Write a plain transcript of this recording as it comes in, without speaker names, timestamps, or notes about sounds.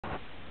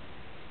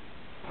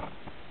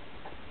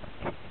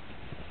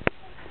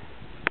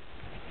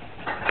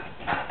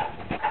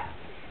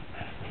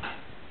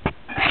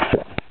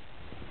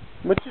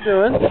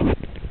doing?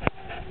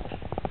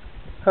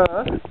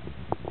 Huh?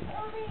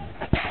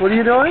 What are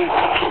you doing?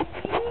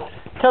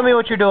 Tell me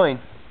what you're doing.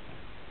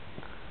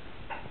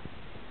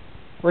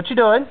 What you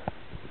doing?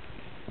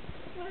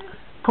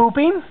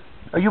 Pooping?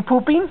 Are you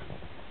pooping?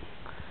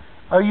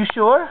 Are you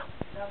sure?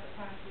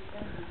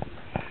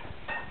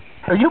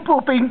 Are you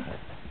pooping?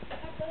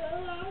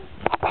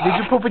 Did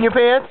you poop in your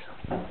pants?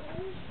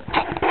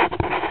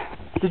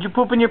 Did you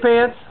poop in your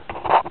pants?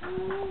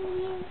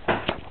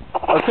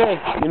 Okay,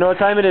 you know what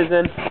time it is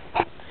then?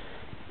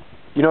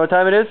 You know what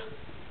time it is?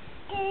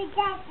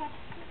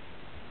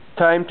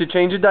 Time to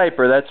change a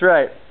diaper, that's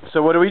right.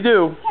 So what do we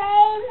do?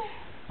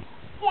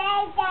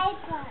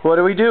 What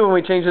do we do when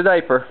we change the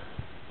diaper?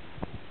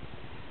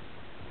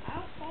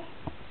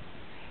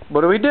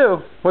 What do we do?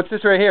 What's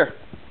this right here?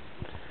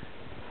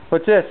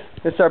 What's this?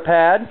 It's our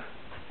pad.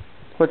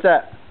 What's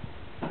that?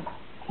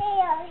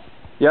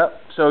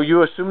 Yep, so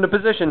you assume the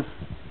position.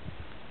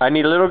 I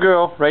need a little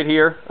girl right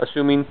here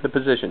assuming the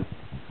position.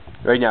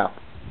 Right now.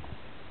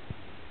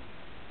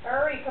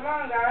 Hurry, come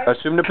on guys.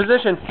 Assume the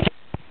position.